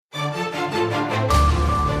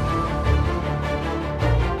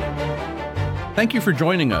Thank you for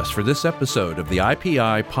joining us for this episode of the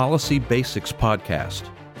IPI Policy Basics podcast.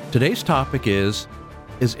 Today's topic is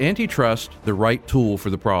antitrust the right tool for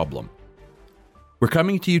the problem? We're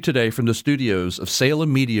coming to you today from the studios of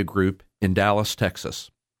Salem Media Group in Dallas, Texas.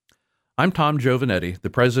 I'm Tom Giovanetti, the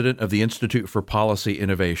president of the Institute for Policy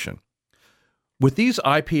Innovation. With these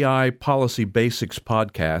IPI Policy Basics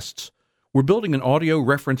podcasts, we're building an audio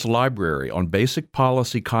reference library on basic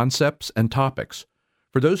policy concepts and topics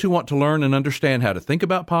for those who want to learn and understand how to think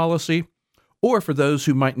about policy, or for those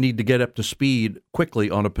who might need to get up to speed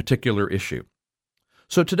quickly on a particular issue.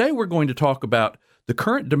 So today we're going to talk about the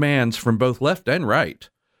current demands from both left and right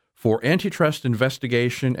for antitrust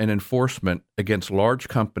investigation and enforcement against large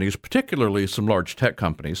companies, particularly some large tech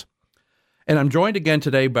companies. And I'm joined again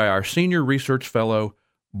today by our senior research fellow,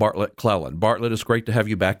 Bartlett Clellan. Bartlett, it's great to have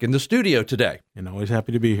you back in the studio today. And always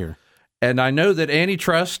happy to be here. And I know that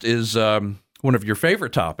antitrust is one of your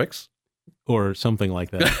favorite topics. Or something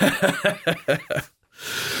like that.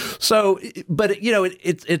 So, but you know,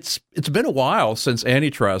 it's been a while since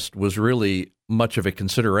antitrust was really much of a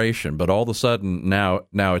consideration, but all of a sudden now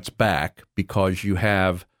it's back because you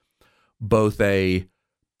have both a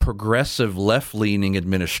progressive left-leaning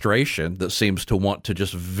administration that seems to want to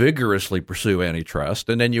just vigorously pursue antitrust,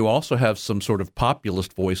 and then you also have some sort of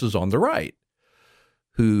populist voices on the right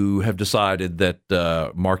who have decided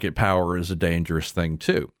that market power is a dangerous thing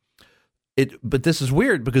too. But this is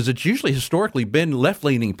weird because it's usually historically been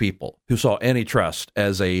left-leaning people who saw antitrust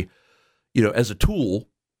as a tool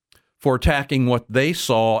for attacking what they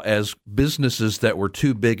saw as businesses that were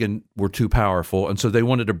too big and were too powerful, and so they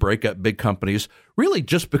wanted to break up big companies really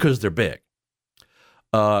just because they're big.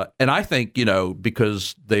 And I think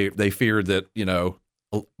because they fear that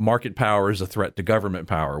market power is a threat to government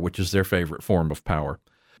power, which is their favorite form of power.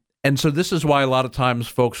 And so this is why a lot of times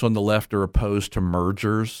folks on the left are opposed to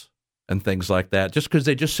mergers and things like that, just because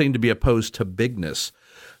they just seem to be opposed to bigness.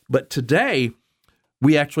 But today,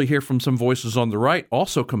 we actually hear from some voices on the right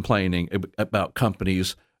also complaining about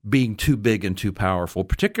companies being too big and too powerful,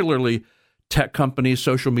 particularly tech companies,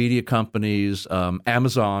 social media companies,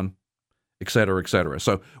 Amazon, et cetera, et cetera.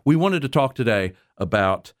 So we wanted to talk today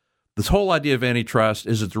about this whole idea of antitrust.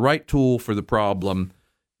 Is it the right tool for the problem?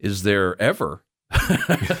 Is there ever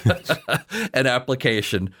an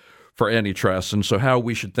application for antitrust? And so how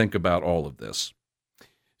we should think about all of this.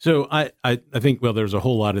 So I think, well, there's a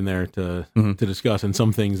whole lot in there to discuss, and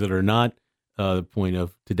some things that are not the point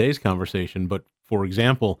of today's conversation. But for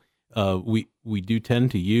example, we do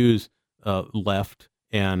tend to use left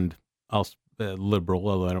and liberal,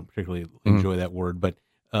 although I don't particularly enjoy that word, but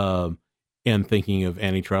and thinking of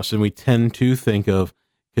antitrust, and we tend to think of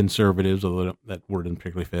conservatives, although that word doesn't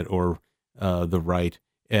particularly fit, or the right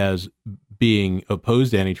as being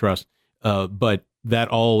opposed to antitrust, but that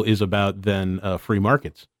all is about then free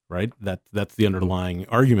markets, right? That's the underlying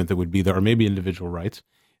argument that would be there, or maybe individual rights.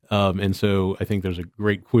 And so I think there's a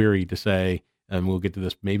great query to say, and we'll get to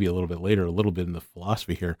this maybe a little bit later, a little bit in the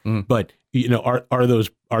philosophy here. But are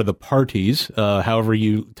the parties, however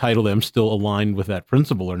you title them, still aligned with that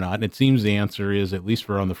principle or not? And it seems the answer is, at least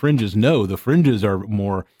for on the fringes, no. The fringes are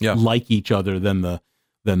more like each other than the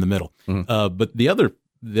middle. But the other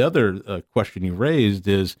question you raised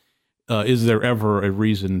is there ever a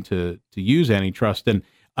reason to use antitrust? And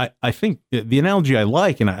I think the analogy I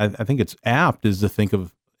like, and I think it's apt, is to think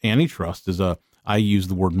of antitrust as I use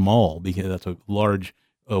the word maul because that's a large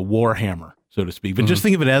war hammer, so to speak. But just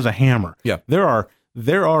think of it as a hammer. Yeah.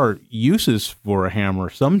 There are uses for a hammer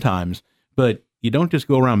sometimes, but you don't just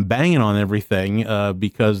go around banging on everything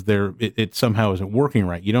because it somehow isn't working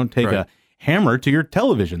right. You don't take a hammer to your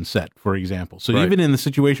television set, for example. So even in the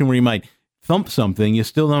situation where you might thump something, you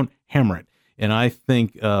still don't hammer it. And I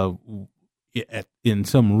think in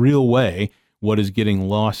some real way, what is getting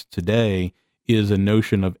lost today is a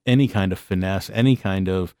notion of any kind of finesse, any kind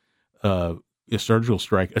of surgical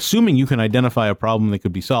strike, assuming you can identify a problem that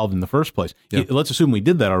could be solved in the first place. Yeah. Let's assume we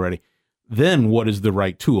did that already. Then what is the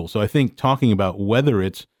right tool? So I think talking about whether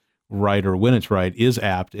it's right or when it's right is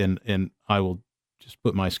apt, and I will just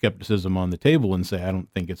put my skepticism on the table and say I don't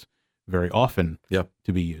think it's very often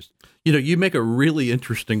to be used. You make a really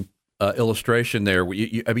interesting illustration there.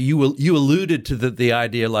 You alluded to the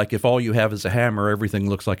idea like if all you have is a hammer, everything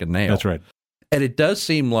looks like a nail. That's right. And it does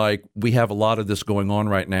seem like we have a lot of this going on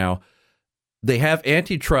right now. They have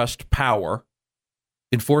antitrust power,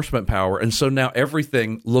 enforcement power, and so now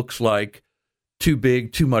everything looks like too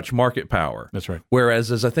big, too much market power. That's right.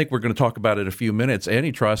 Whereas, as I think we're going to talk about in a few minutes,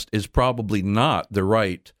 antitrust is probably not the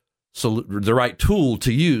right tool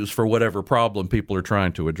to use for whatever problem people are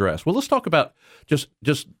trying to address. Well, let's talk about just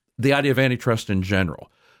the idea of antitrust in general.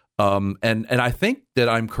 And I think that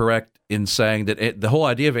I'm correct in saying that the whole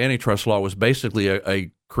idea of antitrust law was basically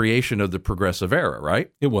a creation of the progressive era,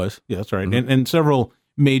 right? It was. Yeah, that's right. Mm-hmm. And several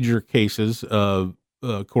major cases,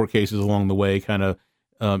 court cases along the way, kind of,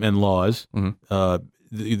 and laws. Mm-hmm.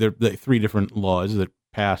 The three different laws that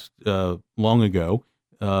passed long ago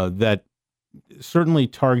that certainly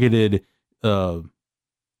targeted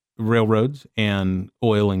railroads and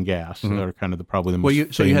oil and gas. Mm-hmm. That are kind of probably the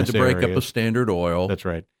most so you had to break areas. up a Standard Oil. That's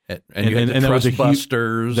right. And you had the trust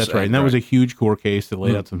busters. That's right. And that was a huge court case that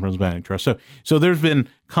laid out some principles of antitrust. So there's been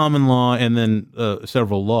common law and then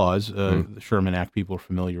several laws. The Sherman Act, people are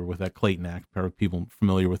familiar with that. Clayton Act, people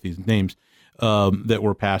familiar with these names that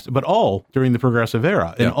were passed, but all during the progressive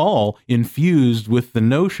era and all infused with the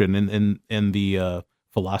notion and the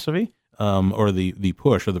philosophy or the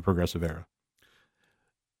push of the progressive era.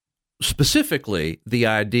 Specifically, the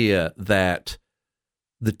idea that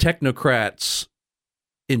the technocrats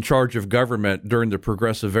in charge of government during the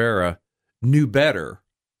progressive era knew better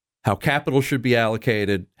how capital should be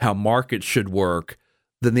allocated, how markets should work,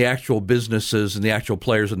 than the actual businesses and the actual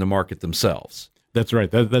players in the market themselves. That's right.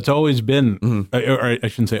 That's always been, or I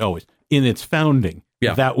shouldn't say always, in its founding.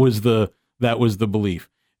 Yeah. That was the belief.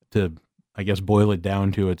 To, I guess, boil it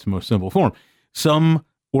down to its most simple form. Some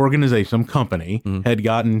organization, some company had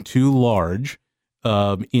gotten too large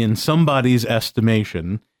in somebody's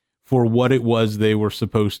estimation for what it was they were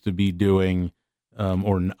supposed to be doing,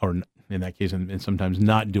 or in that case, and sometimes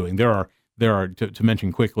not doing. There are to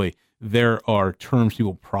mention quickly, there are terms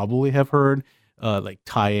people probably have heard, like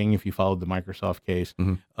tying, if you followed the Microsoft case.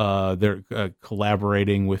 They're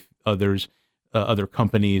collaborating with other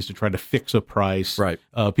companies to try to fix a price. Right.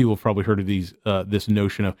 People have probably heard of this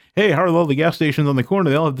notion of, hey, how are all the gas stations on the corner?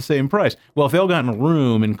 They all have the same price. Well, if they all got in a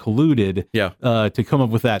room and colluded to come up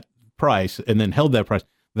with that price and then held that price,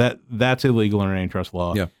 that's illegal under antitrust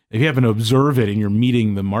law. Yeah. If you happen to observe it and you're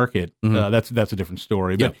meeting the market, that's a different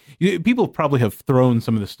story. But people probably have thrown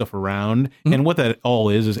some of this stuff around, and what that all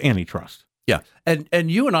is antitrust. Yeah, and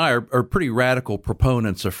you and I are pretty radical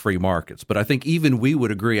proponents of free markets, but I think even we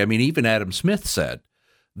would agree. I mean, even Adam Smith said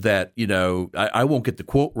that, I won't get the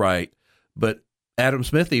quote right, but Adam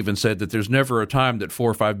Smith even said that there's never a time that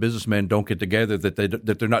 4 or 5 businessmen don't get together that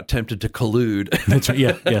they're not tempted to collude. That's right.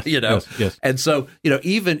 Yeah. Yes. And so,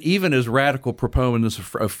 even as radical proponents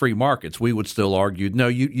of free markets, we would still argue, no,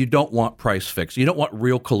 you don't want price fixing. You don't want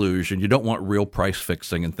real collusion. You don't want real price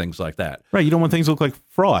fixing and things like that. Right. You don't want things to look like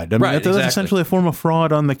fraud. I mean, that's essentially a form of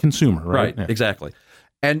fraud on the consumer. Right. Yeah. Exactly.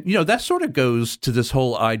 And, that sort of goes to this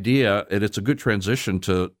whole idea, and it's a good transition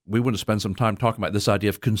to, we want to spend some time talking about this idea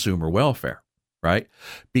of consumer welfare. Right?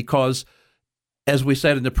 Because as we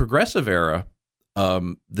said in the progressive era,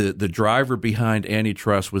 the driver behind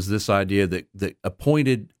antitrust was this idea that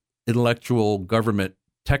appointed intellectual government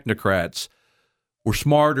technocrats were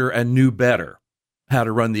smarter and knew better how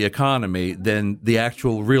to run the economy than the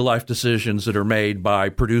actual real-life decisions that are made by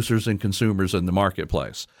producers and consumers in the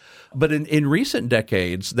marketplace. But in recent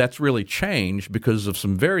decades, that's really changed because of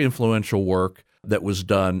some very influential work that was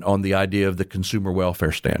done on the idea of the consumer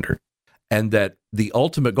welfare standard. And that the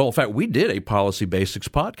ultimate goal, in fact, we did a Policy Basics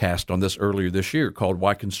podcast on this earlier this year called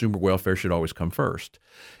Why Consumer Welfare Should Always Come First.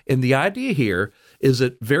 And the idea here is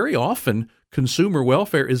that very often consumer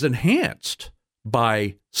welfare is enhanced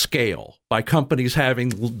by scale, by companies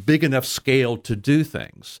having big enough scale to do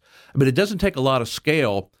things. I mean, it doesn't take a lot of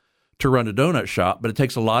scale to run a donut shop, but it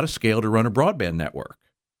takes a lot of scale to run a broadband network,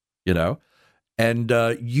 And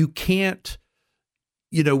you can't,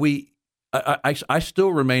 I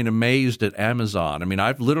still remain amazed at Amazon. I mean,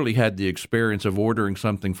 I've literally had the experience of ordering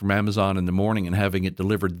something from Amazon in the morning and having it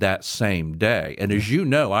delivered that same day. And as you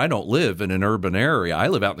know, I don't live in an urban area. I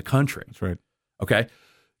live out in the country. That's right. Okay.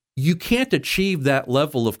 You can't achieve that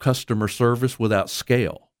level of customer service without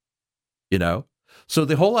scale, So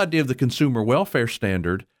the whole idea of the consumer welfare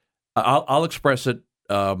standard, I'll express it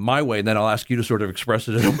my way, and then I'll ask you to sort of express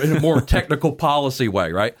it in a more technical policy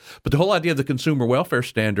way, right? But the whole idea of the consumer welfare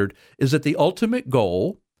standard is that the ultimate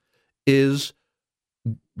goal is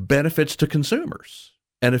benefits to consumers.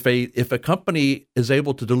 And if a company is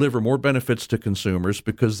able to deliver more benefits to consumers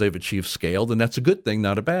because they've achieved scale, then that's a good thing,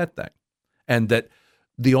 not a bad thing. And that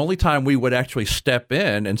the only time we would actually step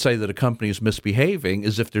in and say that a company is misbehaving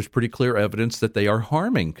is if there's pretty clear evidence that they are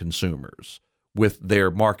harming consumers with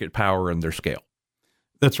their market power and their scale.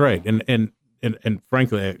 That's right. And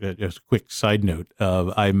frankly, just a quick side note,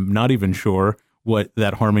 I'm not even sure what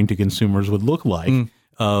that harming to consumers would look like,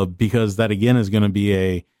 because that, again, is going to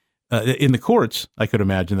be in the courts, I could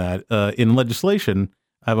imagine that. In legislation,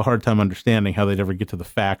 I have a hard time understanding how they'd ever get to the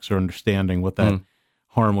facts or understanding what that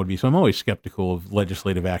harm would be. So I'm always skeptical of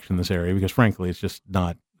legislative action in this area because, frankly, it's just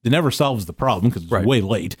not. It never solves the problem because it's way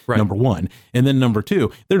late, number one. And then number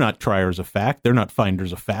two, they're not triers of fact. They're not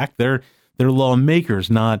finders of fact. They're lawmakers,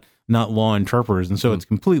 not law interpreters. And so it's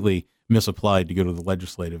completely misapplied to go to the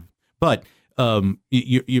legislative. But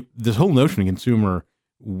this whole notion of consumer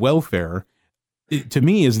welfare, to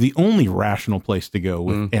me, is the only rational place to go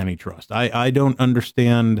with antitrust. I don't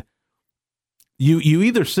understand. You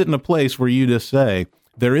either sit in a place where you just say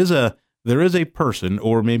there is a person,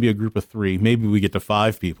 or maybe a group of three, maybe we get to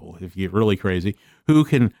 5 people if you get really crazy, who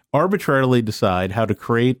can arbitrarily decide how to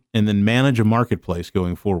create and then manage a marketplace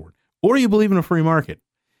going forward. Or you believe in a free market.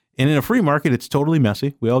 And in a free market, it's totally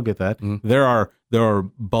messy. We all get that. There are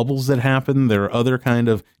bubbles that happen. There are other kind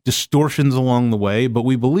of distortions along the way, but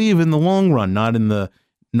we believe in the long run, not the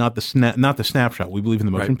snapshot. We believe in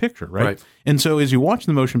the motion picture, right? And so as you watch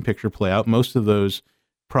the motion picture play out, most of those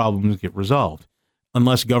problems get resolved.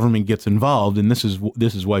 Unless government gets involved, and this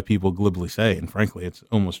is why people glibly say, and frankly, it's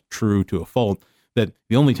almost true to a fault, that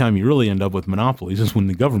the only time you really end up with monopolies is when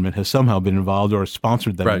the government has somehow been involved or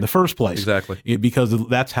sponsored them in the first place. Exactly. Because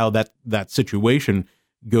that's how that situation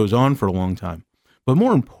goes on for a long time. But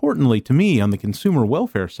more importantly to me, on the consumer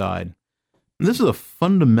welfare side, this is a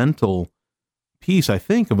fundamental piece, I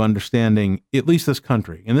think, of understanding at least this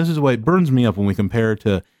country. And this is why it burns me up when we compare it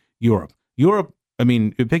to Europe. I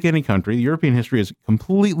mean, pick any country. European history is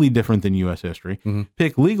completely different than U.S. history.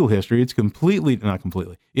 Pick legal history. It's not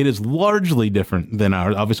completely. It is largely different than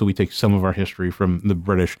ours. Obviously, we take some of our history from the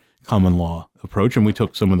British common law approach, and we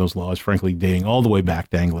took some of those laws, frankly, dating all the way back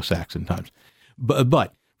to Anglo-Saxon times. But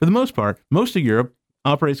for the most part, most of Europe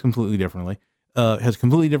operates completely differently, has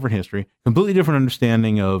completely different history, completely different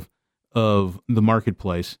understanding of the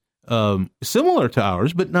marketplace, similar to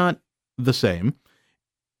ours, but not the same.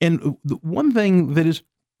 And the one thing that is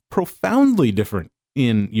profoundly different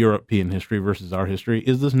in European history versus our history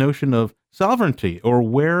is this notion of sovereignty, or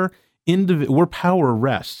where power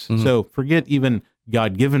rests. So forget even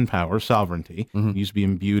God-given power, sovereignty, used to be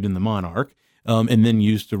imbued in the monarch, and then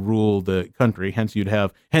used to rule the country. Hence,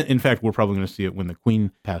 in fact, we're probably going to see it when the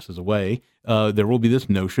Queen passes away. There will be this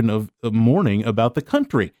notion of mourning about the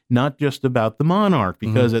country, not just about the monarch,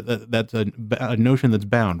 because that's a notion that's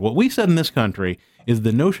bound. What we said in this country is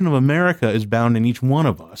the notion of America is bound in each one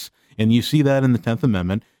of us. And you see that in the 10th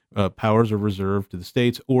Amendment. Powers are reserved to the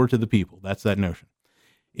states or to the people. That's that notion.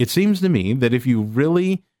 It seems to me that if you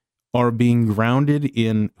really are being grounded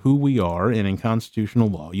in who we are and in constitutional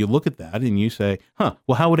law, you look at that and you say, well,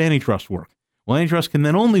 how would antitrust work? Well, antitrust can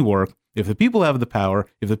then only work if the people have the power.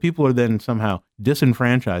 If the people are then somehow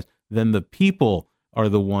disenfranchised, then the people are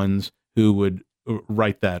the ones who would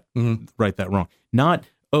right that wrong. Not,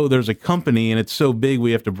 there's a company and it's so big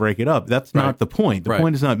we have to break it up. That's not the point. The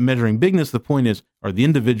point is not measuring bigness. The point is, are the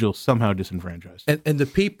individuals somehow disenfranchised? And the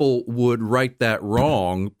people would right that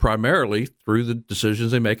wrong primarily through the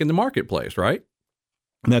decisions they make in the marketplace, right?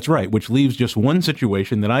 That's right, which leaves just one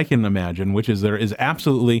situation that I can imagine, which is there is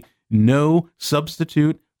absolutely no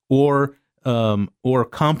substitute or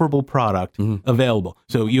comparable product available.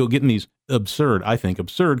 So you'll get in these absurd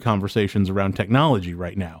conversations around technology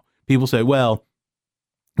right now. People say, well,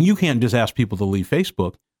 you can't just ask people to leave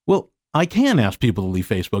Facebook. Well, I can ask people to leave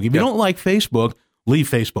Facebook. If you don't like Facebook, leave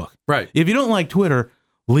Facebook. Right. If you don't like Twitter,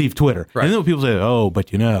 leave Twitter. Right. And then people say, but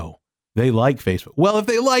they like Facebook. Well, if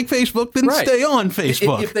they like Facebook, then stay on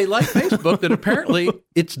Facebook. If they like Facebook, then apparently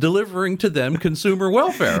it's delivering to them consumer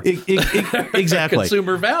welfare. Exactly.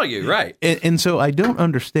 Consumer value, right. And so I don't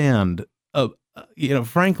understand,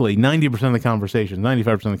 frankly, 90% of the conversations,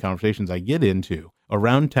 95% of the conversations I get into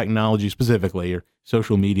around technology specifically, or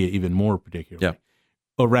social media even more particularly,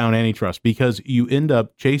 around antitrust, because you end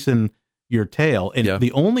up chasing your tail. And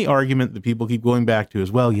the only argument that people keep going back to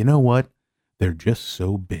is, well, you know what? They're just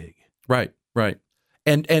so big. Right.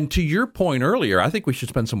 And to your point earlier, I think we should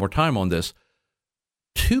spend some more time on this.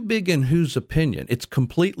 Too big in whose opinion? It's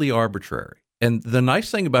completely arbitrary. And the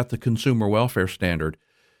nice thing about the consumer welfare standard,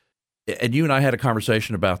 and you and I had a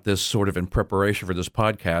conversation about this sort of in preparation for this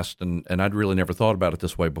podcast, and I'd really never thought about it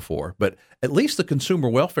this way before, but at least the consumer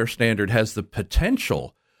welfare standard has the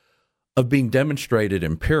potential of being demonstrated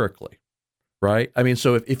empirically. Right? I mean,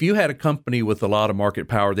 so if you had a company with a lot of market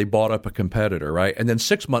power, they bought up a competitor, right? And then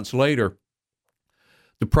 6 months later,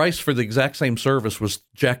 the price for the exact same service was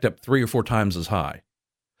jacked up 3 or 4 times as high.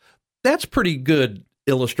 That's pretty good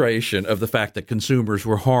illustration of the fact that consumers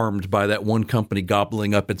were harmed by that one company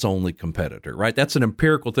gobbling up its only competitor, right? That's an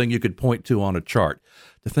empirical thing you could point to on a chart.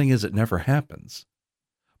 The thing is, it never happens,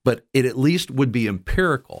 but it at least would be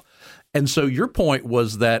empirical. And so your point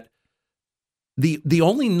was that the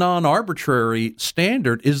only non-arbitrary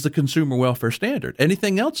standard is the consumer welfare standard.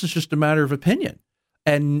 Anything else is just a matter of opinion,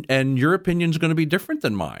 and your opinion is going to be different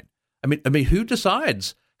than mine. I mean, who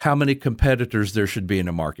decides how many competitors there should be in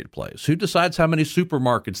a marketplace? Who decides how many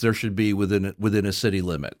supermarkets there should be within a city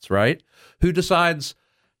limits, right? Who decides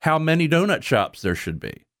how many donut shops there should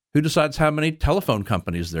be? Who decides how many telephone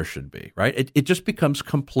companies there should be, right? It just becomes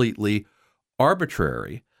completely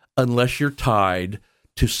arbitrary unless you're tied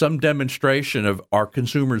to some demonstration of our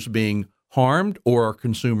consumers being harmed or our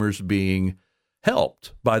consumers being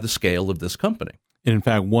helped by the scale of this company. And in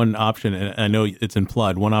fact, one option, and I know it's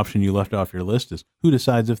implied, one option you left off your list is who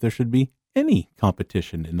decides if there should be any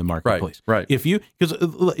competition in the marketplace. Right. If you,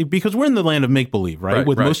 because we're in the land of make-believe, right?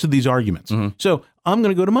 With most of these arguments. Mm-hmm. So I'm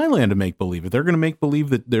going to go to my land of make-believe. If they're going to make believe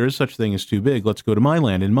that there is such thing as too big, let's go to my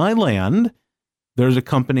land. In my land, there's a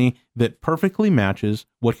company that perfectly matches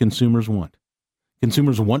what consumers want.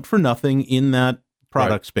 Consumers want for nothing in that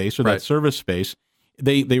product space or that service space.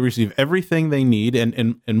 They receive everything they need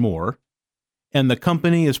and more. And the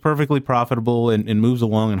company is perfectly profitable and moves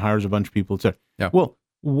along and hires a bunch of people, etc. Yeah. Well,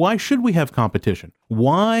 why should we have competition?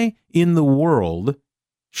 Why in the world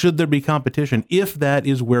should there be competition if that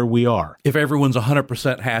is where we are? If everyone's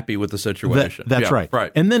 100% happy with the situation. That's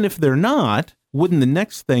right. And then if they're not, wouldn't the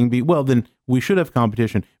next thing be, well, then we should have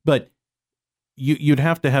competition, but you'd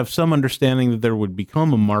have to have some understanding that there would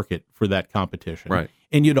become a market for that competition. Right.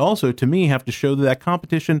 And you'd also, to me, have to show that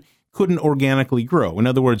competition couldn't organically grow. In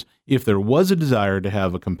other words, if there was a desire to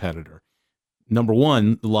have a competitor, number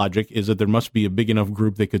one, the logic is that there must be a big enough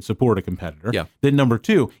group that could support a competitor. Yeah. Then number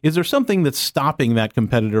two, is there something that's stopping that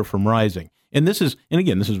competitor from rising? And this is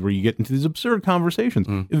where you get into these absurd conversations.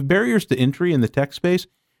 If barriers to entry in the tech space,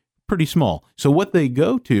 pretty small. So what they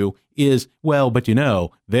go to is, well, but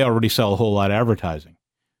they already sell a whole lot of advertising.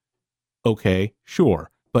 Okay,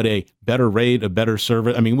 sure. But a better rate, a better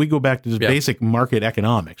service. I mean, we go back to this basic market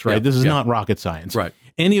economics, right? This is not rocket science. Right.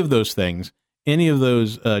 Any of those things, any of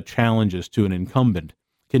those challenges to an incumbent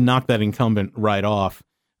can knock that incumbent right off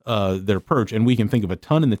their perch. And we can think of a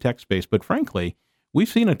ton in the tech space, but frankly, we've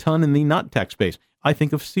seen a ton in the not tech space. I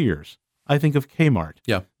think of Sears. I think of Kmart.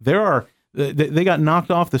 Yeah. They got knocked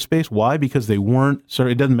off the space. Why? Because they weren't.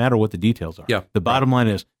 It doesn't matter what the details are. Yeah. The bottom line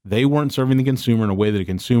is they weren't serving the consumer in a way that a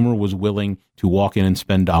consumer was willing to walk in and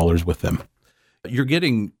spend dollars with them. You're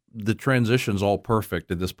getting the transitions all perfect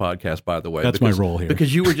in this podcast, by the way. That's my role here.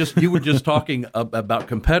 Because you were just talking about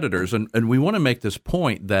competitors, and we want to make this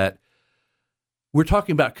point that we're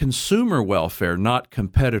talking about consumer welfare, not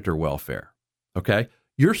competitor welfare. Okay.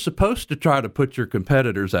 You're supposed to try to put your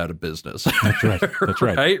competitors out of business. That's right. That's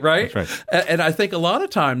right. Right? That's right. And I think a lot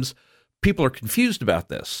of times people are confused about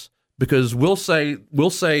this because we'll say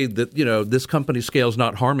that, this company scale is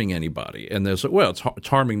not harming anybody. And they'll say, well, it's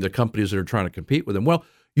harming the companies that are trying to compete with them. Well,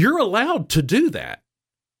 you're allowed to do that.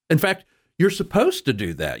 In fact, you're supposed to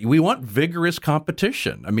do that. We want vigorous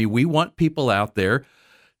competition. I mean, we want people out there.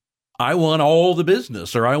 I want all the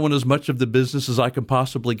business, or I want as much of the business as I can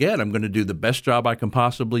possibly get. I'm going to do the best job I can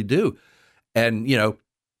possibly do. And,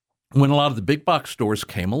 when a lot of the big box stores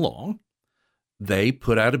came along, they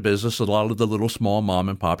put out of business a lot of the little small mom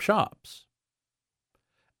and pop shops.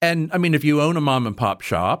 And I mean, if you own a mom and pop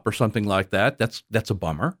shop or something like that, that's a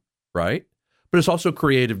bummer, right? But it's also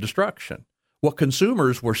creative destruction. What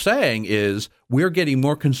consumers were saying is we're getting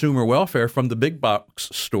more consumer welfare from the big box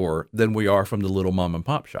store than we are from the little mom and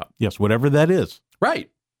pop shop. Yes, whatever that is.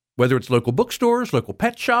 Right. Whether it's local bookstores, local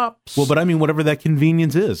pet shops. Well, but I mean, whatever that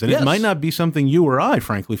convenience is. And it might not be something you or I,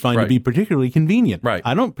 frankly, find to be particularly convenient. Right.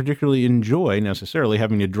 I don't particularly enjoy necessarily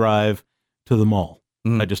having to drive to the mall,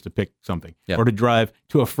 just to pick something, or to drive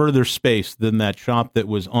to a further space than that shop that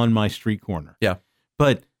was on my street corner. Yeah.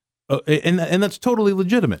 But, and that's totally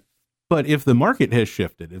legitimate. But if the market has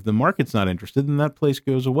shifted, if the market's not interested, then that place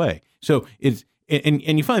goes away. So it's, and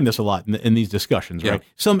you find this a lot in these discussions, right?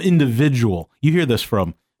 Some individual, you hear this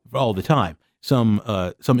from all the time. Some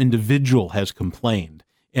individual has complained,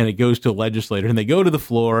 and it goes to a legislator, and they go to the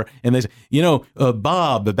floor, and they say,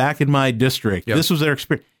 Bob, back in my district, this was their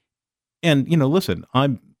experience. And listen,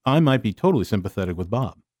 I might be totally sympathetic with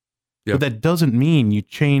Bob, but that doesn't mean you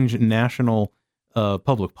change national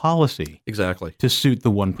public policy exactly to suit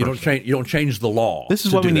the one person. You don't change the law. This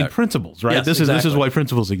is why we need principles, right? Yes, this is why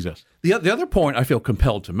principles exist. The other point I feel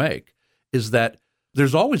compelled to make is that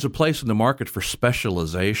there's always a place in the market for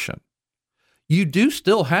specialization. You do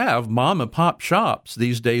still have mom and pop shops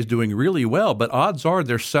these days doing really well, but odds are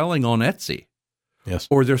they're selling on Etsy. Yes.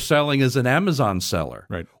 Or they're selling as an Amazon seller.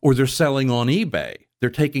 Right. Or they're selling on eBay. They're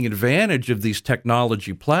taking advantage of these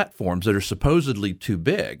technology platforms that are supposedly too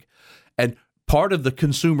big. And part of the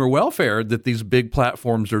consumer welfare that these big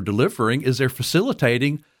platforms are delivering is they're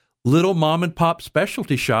facilitating little mom and pop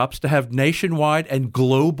specialty shops to have nationwide and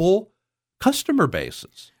global customer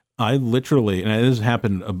bases. I literally, and this has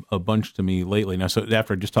happened a bunch to me lately. Now, so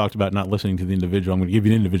after I just talked about not listening to the individual, I'm going to give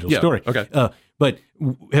you an individual story. Okay. But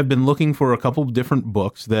have been looking for a couple of different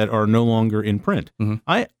books that are no longer in print. Mm-hmm.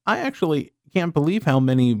 I actually can't believe how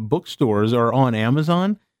many bookstores are on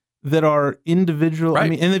Amazon that are individual. Right. I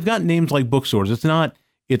mean, and they've got names like bookstores. It's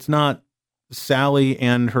not Sally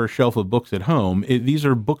and her shelf of books at home. These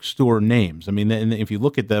are bookstore names. I mean, and if you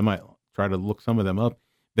look at them, I try to look some of them up.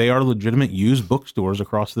 They are legitimate used bookstores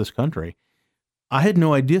across this country. I had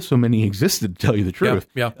no idea so many existed, to tell you the truth.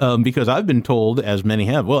 Yeah. Because I've been told, as many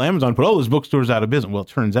have, well, Amazon put all those bookstores out of business. Well, it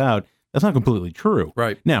turns out that's not completely true.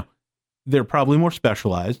 Right. Now, they're probably more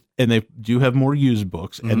specialized, and they do have more used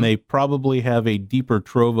books, and they probably have a deeper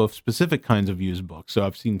trove of specific kinds of used books. So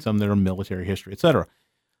I've seen some that are military history, et cetera.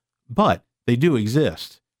 But they do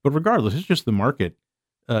exist. But regardless, it's just the market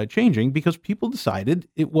changing because people decided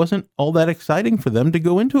it wasn't all that exciting for them to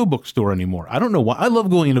go into a bookstore anymore. I don't know why. I love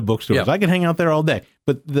going into bookstores. Yeah. I can hang out there all day.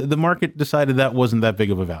 But the market decided that wasn't that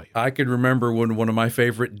big of a value. I could remember when one of my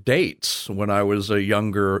favorite dates when I was a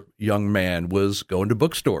young man was going to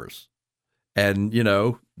bookstores. And,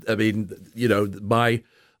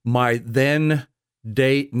 my then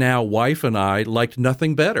date, now wife, and I liked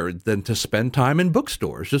nothing better than to spend time in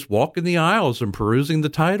bookstores, just walking the aisles and perusing the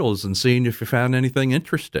titles and seeing if you found anything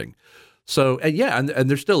interesting. So, and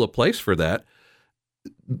there's still a place for that.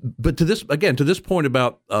 But to this point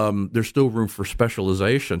about there's still room for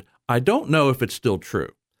specialization, I don't know if it's still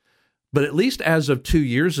true. But at least as of 2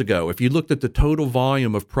 years ago, if you looked at the total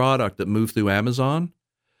volume of product that moved through Amazon,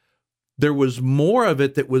 there was more of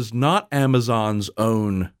it that was not Amazon's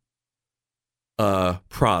own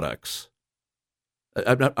products.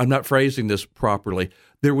 I'm not phrasing this properly.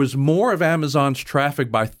 There was more of Amazon's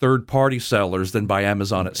traffic by third-party sellers than by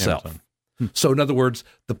Amazon itself. So in other words,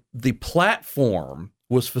 the platform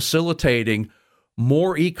was facilitating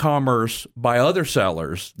more e-commerce by other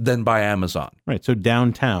sellers than by Amazon. Right. So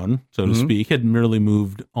downtown, so to speak, had merely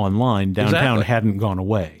moved online. Downtown hadn't gone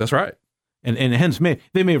away. That's right. And hence,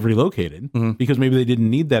 they may have relocated because maybe they didn't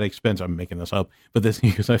need that expense. I'm making this up, but this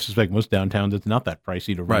because I suspect most downtowns it's not that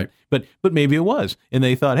pricey to rent. Right. But maybe it was, and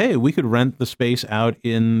they thought, hey, we could rent the space out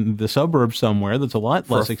in the suburbs somewhere that's a lot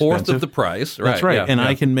less expensive, for a fourth of the price. Right. That's right, Yeah, and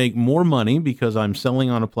I can make more money because I'm selling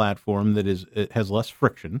on a platform that it has less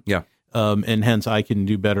friction. Yeah. And hence I can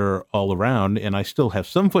do better all around, and I still have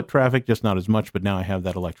some foot traffic, just not as much. But now I have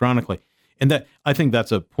that electronically, and that I think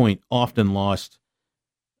that's a point often lost.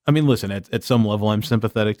 I mean, listen, at some level, I'm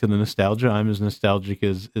sympathetic to the nostalgia. I'm as nostalgic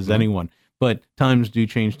as anyone. But times do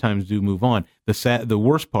change, times do move on. The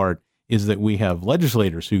worst part is that we have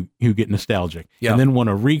legislators who get nostalgic and then want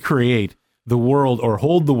to recreate the world or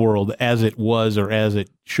hold the world as it was or as it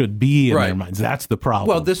should be in their minds. That's the problem.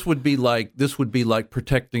 Well, this would be like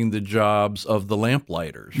protecting the jobs of the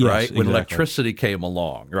lamplighters, Yes, right? When exactly. electricity came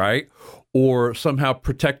along, right? Or somehow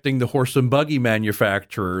protecting the horse and buggy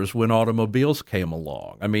manufacturers when automobiles came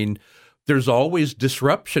along. I mean, there's always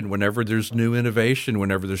disruption whenever there's new innovation,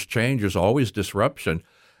 whenever there's change, there's always disruption.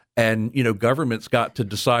 And, government's got to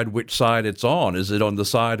decide which side it's on. Is it on the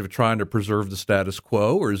side of trying to preserve the status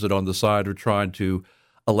quo, or is it on the side of trying to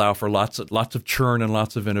allow for lots of churn and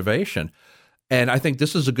lots of innovation? And I think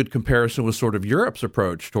this is a good comparison with sort of Europe's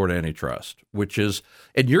approach toward antitrust, which is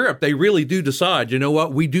in Europe, they really do decide, you know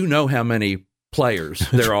what, we do know how many players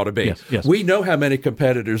there ought to be. Yes. We know how many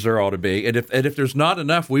competitors there ought to be. And if there's not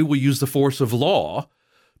enough, we will use the force of law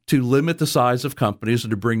to limit the size of companies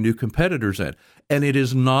and to bring new competitors in. And it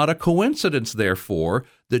is not a coincidence, therefore,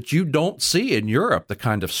 that you don't see in Europe the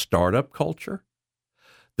kind of startup culture,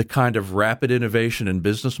 the kind of rapid innovation in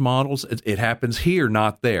business models. It happens here,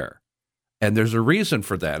 not there. And there's a reason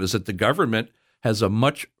for that, is that the government has a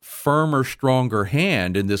much firmer, stronger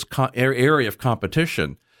hand in this area of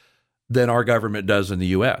competition than our government does in the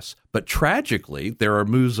U.S. But tragically, there are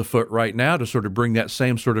moves afoot right now to sort of bring that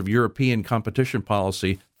same sort of European competition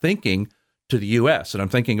policy thinking to the U.S. And I'm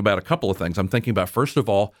thinking about a couple of things. I'm thinking about, first of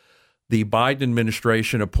all, the Biden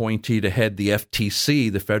administration appointee to head the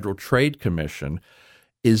FTC, the Federal Trade Commission,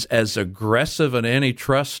 is as aggressive an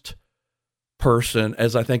antitrust person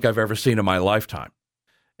as I think I've ever seen in my lifetime.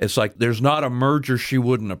 It's like there's not a merger she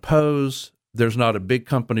wouldn't oppose. There's not a big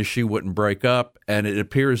company she wouldn't break up. And it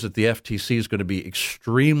appears that the FTC is going to be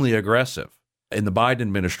extremely aggressive in the Biden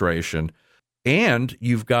administration. And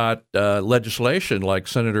you've got legislation like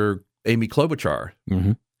Senator Amy Klobuchar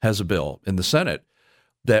has a bill in the Senate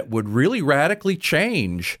that would really radically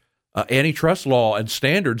change antitrust law and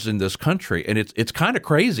standards in this country, and it's kind of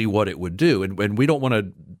crazy what it would do. And we don't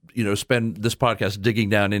want to spend this podcast digging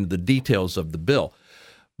down into the details of the bill.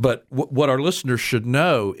 But what our listeners should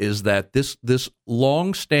know is that this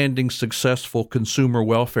long-standing, successful consumer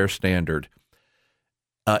welfare standard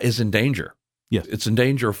is in danger. Yes. It's in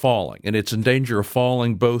danger of falling, and it's in danger of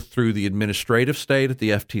falling both through the administrative state at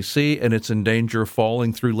the FTC, and it's in danger of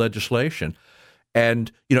falling through legislation.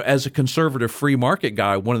 And, as a conservative free market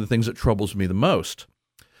guy, one of the things that troubles me the most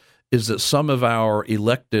is that some of our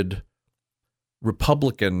elected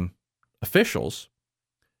Republican officials,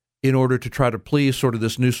 in order to try to please sort of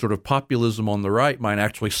this new sort of populism on the right, might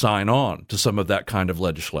actually sign on to some of that kind of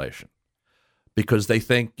legislation because they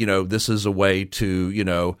think, this is a way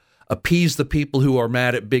to, appease the people who are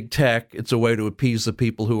mad at big tech. It's a way to appease the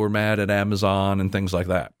people who are mad at Amazon and things like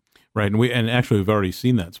that. Right, and actually we've already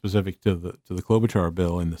seen that specific to the Klobuchar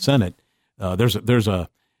bill in the Senate.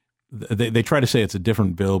 They try to say it's a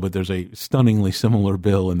different bill, but there's a stunningly similar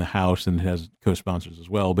bill in the House, and it has co-sponsors as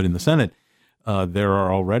well. But in the Senate, there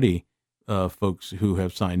are already folks who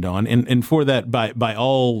have signed on, and for that, by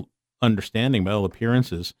all understanding, by all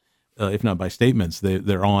appearances, if not by statements,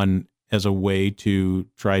 they're on as a way to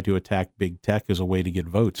try to attack big tech as a way to get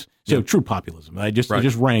votes. So true populism. I just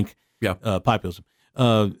rank populism.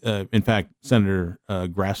 In fact, Senator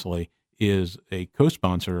Grassley is a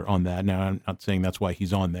co-sponsor on that. Now, I'm not saying that's why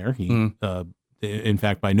he's on there. He, in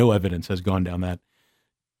fact, by no evidence has gone down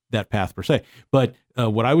that path per se. But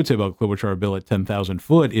what I would say about Klobuchar bill at 10,000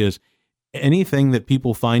 foot is anything that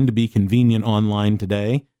people find to be convenient online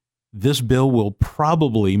today, this bill will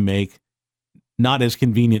probably make not as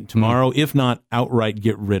convenient tomorrow, if not outright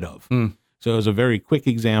get rid of. So as a very quick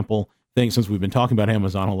example, since we've been talking about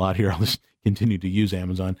Amazon a lot here, I'll just continue to use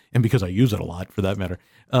Amazon, and because I use it a lot for that matter.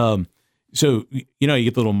 So, you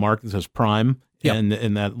get the little mark that says Prime, and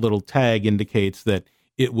that little tag indicates that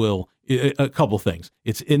it will, a couple things.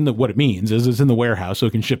 It's what it means is it's in the warehouse, so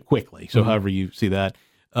it can ship quickly. So however you see that,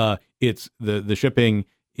 it's the shipping,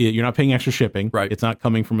 you're not paying extra shipping. Right. It's not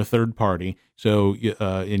coming from a third party. So,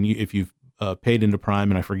 if you've paid into Prime,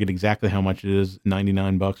 and I forget exactly how much it is,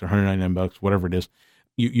 $99 or $199, whatever it is,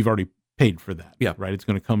 you've already paid for that. Yeah. Right. It's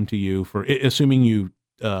going to come to you for, assuming you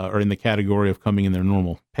are in the category of coming in their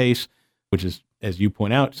normal pace, which is, as you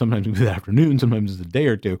point out, sometimes it's the afternoon, sometimes it's a day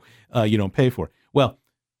or two, you don't pay for. Well,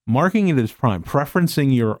 marking it as Prime,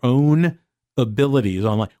 preferencing your own abilities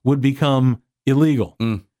online would become illegal.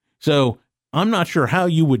 So I'm not sure how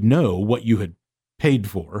you would know what you had paid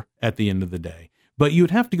for at the end of the day, but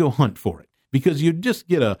you'd have to go hunt for it because you'd just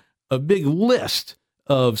get a big list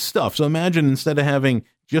of stuff. So imagine instead of having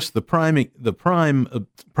just the Prime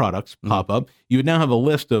products pop up, you would now have a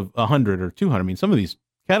list of 100 or 200. I mean, some of these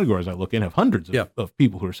categories I look in have hundreds of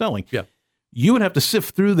people who are selling. Yeah. You would have to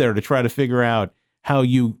sift through there to try to figure out how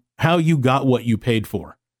you got what you paid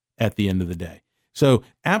for at the end of the day. So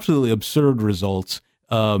absolutely absurd results.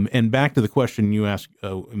 And back to the question you asked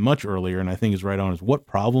much earlier, and I think is right on, is what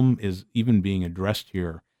problem is even being addressed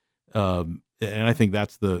here? And I think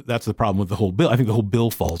that's the problem with the whole bill. I think the whole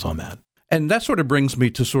bill falls on that. And that sort of brings me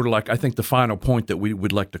to sort of like, I think, the final point that we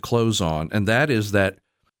would like to close on, and that is that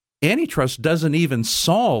antitrust doesn't even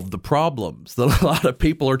solve the problems that a lot of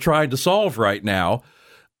people are trying to solve right now.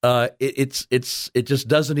 It just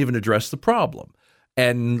doesn't even address the problem.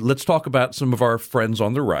 And let's talk about some of our friends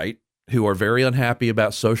on the right who are very unhappy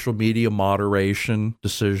about social media moderation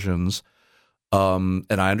decisions. And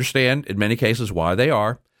I understand in many cases why they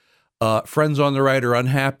are. Friends on the right are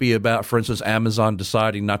unhappy about, for instance, Amazon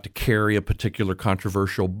deciding not to carry a particular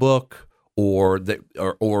controversial book, or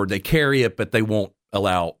they carry it, but they won't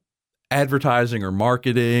allow advertising or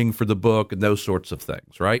marketing for the book and those sorts of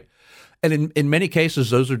things, right? And in many cases,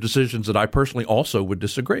 those are decisions that I personally also would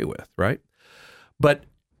disagree with, right? But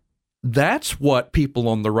that's what people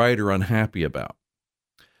on the right are unhappy about.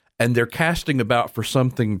 And they're casting about for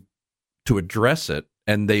something to address it,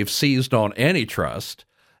 and they've seized on antitrust.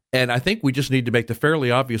 And I think we just need to make the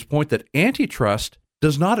fairly obvious point that antitrust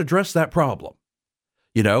does not address that problem.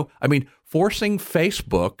 I mean, forcing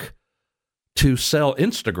Facebook to sell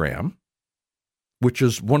Instagram, which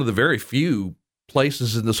is one of the very few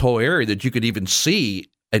places in this whole area that you could even see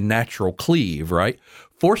a natural cleave, right?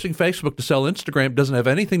 Forcing Facebook to sell Instagram doesn't have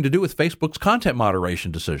anything to do with Facebook's content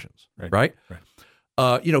moderation decisions, right?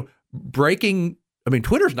 Breaking, I mean,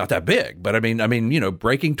 Twitter's not that big, but I mean,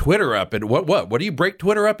 breaking Twitter up, and what do you break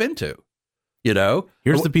Twitter up into?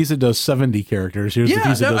 Here's the piece that does 70 characters. Here's the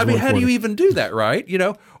piece that does 140. How do you even do that, right?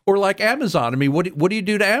 Or like Amazon. I mean, what do you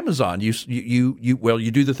do to Amazon? You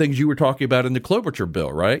do the things you were talking about in the Klobuchar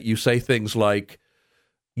bill, right? You say things like,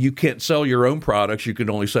 you can't sell your own products. You can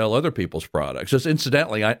only sell other people's products. Just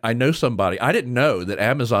incidentally, I know somebody. I didn't know that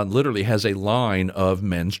Amazon literally has a line of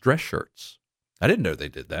men's dress shirts. I didn't know they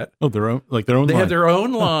did that. Oh, their own They line. have their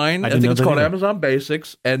own line. I think it's called either. Amazon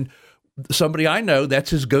Basics. And somebody I know, that's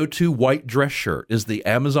his go-to white dress shirt is the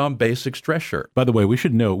Amazon Basics dress shirt. By the way, we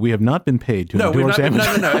should note we have not been paid to endorse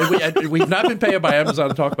Amazon. No. We've not been paid by Amazon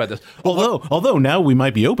to talk about this. Although now we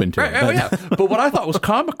might be open to it. Oh, yeah. But what I thought was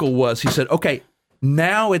comical was he said, okay,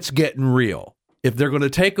 now it's getting real. If they're going to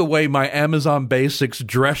take away my Amazon Basics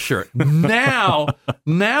dress shirt, now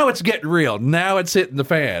it's getting real. Now it's hitting the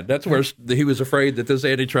fan. That's where he was afraid that this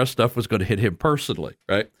antitrust stuff was going to hit him personally,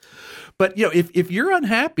 right? But if you're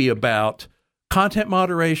unhappy about content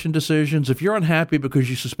moderation decisions, if you're unhappy because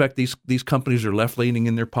you suspect these companies are left leaning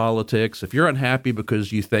in their politics, if you're unhappy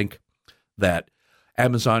because you think that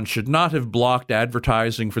Amazon should not have blocked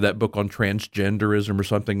advertising for that book on transgenderism or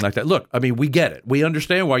something like that, look, I mean, we get it. We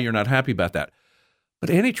understand why you're not happy about that. But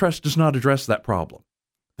antitrust does not address that problem.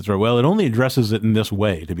 That's right. Well, it only addresses it in this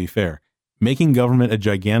way, to be fair. Making government a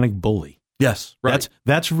gigantic bully. Yes, right.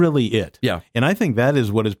 That's really it. Yeah. And I think that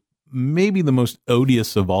is what is maybe the most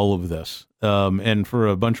odious of all of this, and for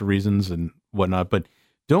a bunch of reasons and whatnot. But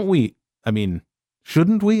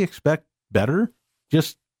shouldn't we expect better?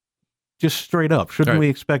 Just straight up, shouldn't we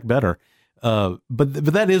expect better? But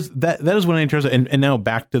that is what I'm interested in. And now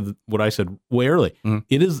back to what I said way early. Mm-hmm.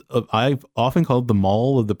 It is, I've often called the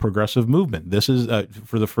mall of the progressive movement. This is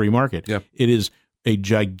for the free market. Yeah. It is a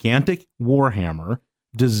gigantic warhammer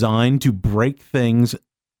designed to break things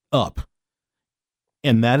up.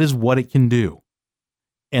 And that is what it can do.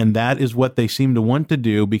 And that is what they seem to want to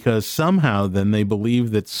do, because somehow then they believe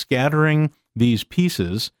that scattering these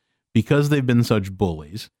pieces, because they've been such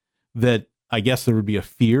bullies, that I guess there would be a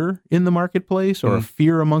fear in the marketplace, or a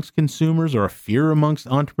fear amongst consumers, or a fear amongst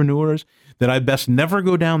entrepreneurs, that I best never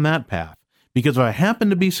go down that path. Because if I happen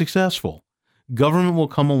to be successful, government will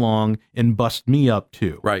come along and bust me up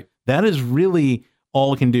too. Right. That is really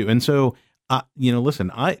all it can do. And so,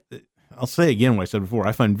 listen, I'll say again what I said before.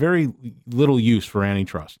 I find very little use for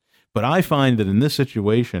antitrust. But I find that in this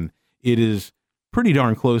situation, it is pretty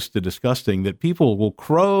darn close to disgusting that people will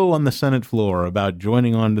crow on the Senate floor about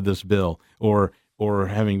joining on to this bill, or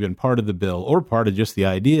having been part of the bill, or part of just the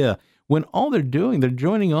idea, when all they're doing, they're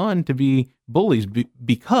joining on to be bullies.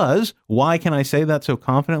 Because, why can I say that so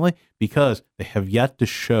confidently? Because they have yet to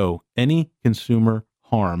show any consumer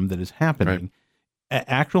harm that is happening,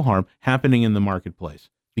 actual harm happening in the marketplace.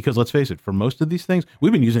 Because let's face it, for most of these things,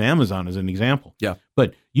 we've been using Amazon as an example. Yeah.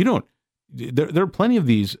 But there are plenty of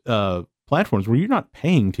these platforms where you're not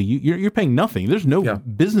paying you're paying nothing. There's no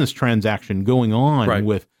business transaction going on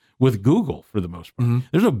with Google for the most part. Mm-hmm.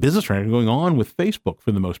 There's no business transaction going on with Facebook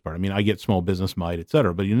for the most part. I mean, I get Small Business Mite, et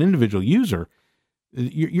cetera, but an individual user,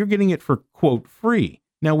 you're getting it for, quote, free.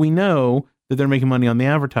 Now, we know that they're making money on the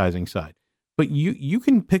advertising side, but you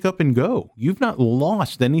can pick up and go. You've not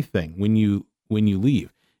lost anything when you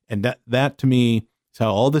leave. And that to me is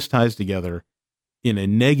how all this ties together in a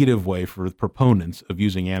negative way for proponents of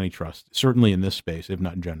using antitrust, certainly in this space, if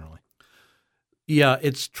not generally. Yeah,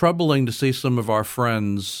 it's troubling to see some of our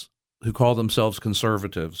friends who call themselves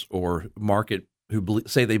conservatives or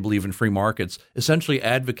say they believe in free markets, essentially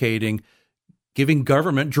advocating giving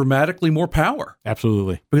government dramatically more power.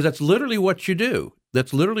 Absolutely. Because that's literally what you do.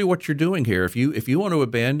 That's literally what you're doing here. If you want to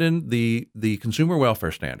abandon the consumer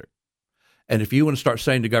welfare standard, and if you want to start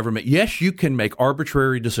saying to government, yes, you can make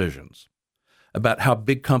arbitrary decisions about how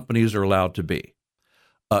big companies are allowed to be,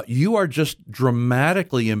 you are just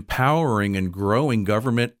dramatically empowering and growing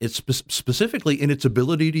government, specifically in its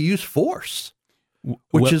ability to use force,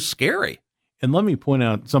 which is scary. And let me point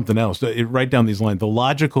out something else. Write down these lines. The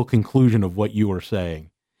logical conclusion of what you are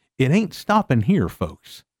saying. It ain't stopping here,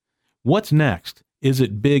 folks. What's next? Is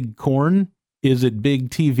it big corn? Is it big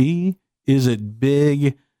TV? Is it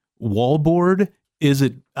big wallboard? Is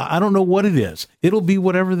it, I don't know what it is. It'll be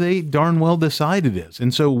whatever they darn well decide it is.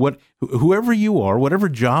 And so whoever you are, whatever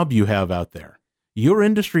job you have out there, your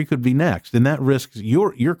industry could be next. And that risks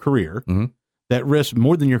your career. Mm-hmm. That risks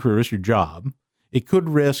more than your career, risks your job. It could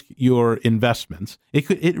risk your investments.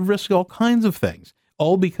 It risks all kinds of things,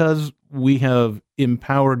 all because we have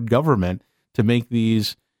empowered government to make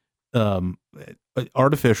these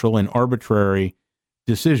artificial and arbitrary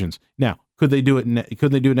decisions. Now, could they do it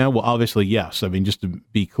now? Well, obviously, yes. I mean, just to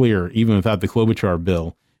be clear, even without the Klobuchar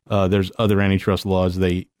bill, there's other antitrust laws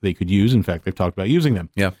they could use. In fact, they've talked about using them.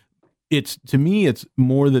 Yeah. To me, it's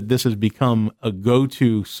more that this has become a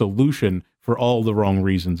go-to solution for all the wrong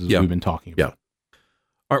reasons as we've been talking about. Yeah.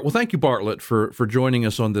 All right. Well, thank you, Bartlett, for joining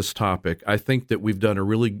us on this topic. I think that we've done a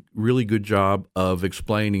really, really good job of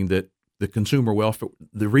explaining that the consumer welfare,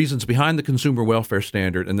 the reasons behind the consumer welfare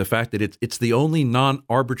standard, and the fact that it's the only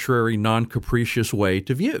non-arbitrary, non-capricious way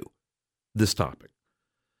to view this topic.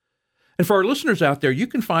 And for our listeners out there, you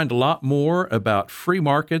can find a lot more about free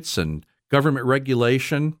markets and government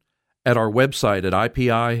regulation at our website at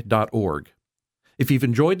ipi.org. If you've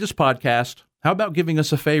enjoyed this podcast, how about giving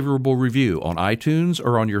us a favorable review on iTunes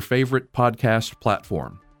or on your favorite podcast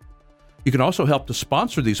platform? You can also help to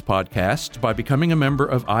sponsor these podcasts by becoming a member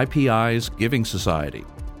of IPI's Giving Society.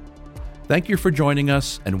 Thank you for joining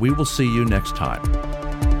us, and we will see you next time.